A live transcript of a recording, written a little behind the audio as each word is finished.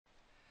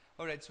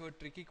Alright, so a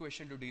tricky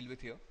question to deal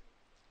with here.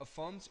 A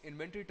firm's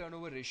inventory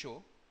turnover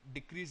ratio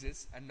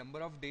decreases and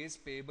number of days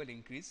payable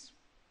increase.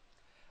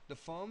 The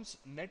firm's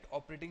net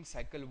operating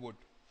cycle would.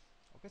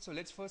 Okay, so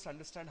let's first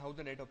understand how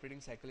the net operating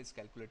cycle is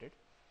calculated.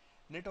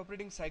 Net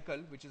operating cycle,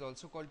 which is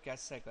also called cash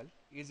cycle,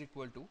 is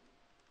equal to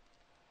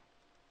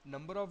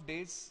number of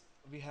days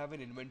we have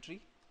in inventory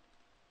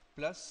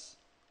plus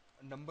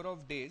number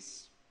of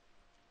days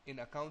in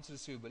accounts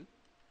receivable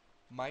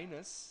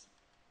minus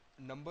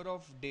number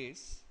of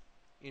days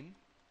in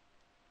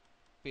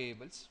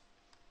payables.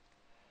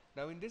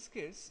 Now in this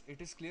case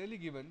it is clearly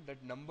given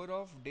that number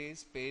of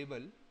days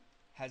payable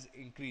has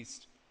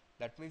increased.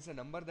 That means the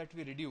number that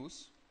we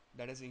reduce,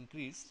 that has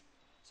increased,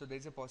 so there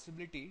is a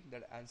possibility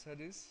that answer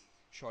is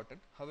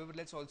shortened. However,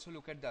 let's also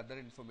look at the other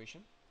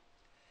information.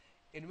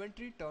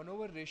 Inventory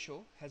turnover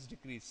ratio has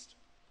decreased.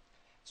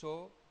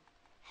 So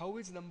how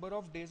is number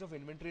of days of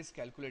inventory is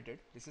calculated?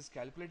 This is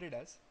calculated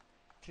as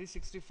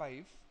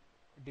 365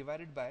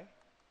 divided by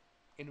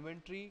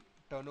inventory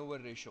turnover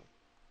ratio.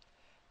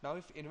 Now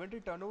if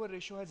inventory turnover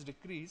ratio has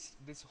decreased,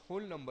 this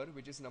whole number,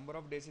 which is number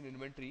of days in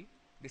inventory,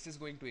 this is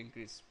going to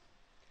increase.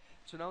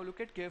 So now look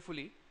at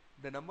carefully,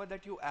 the number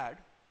that you add,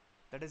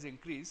 that has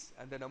increased,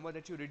 and the number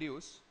that you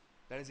reduce,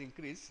 that has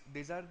increased.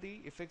 These are the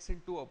effects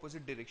in two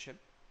opposite direction,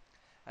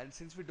 and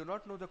since we do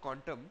not know the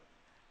quantum,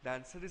 the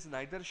answer is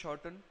neither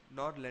shorten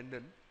nor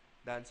lengthen.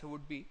 The answer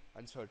would be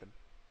uncertain.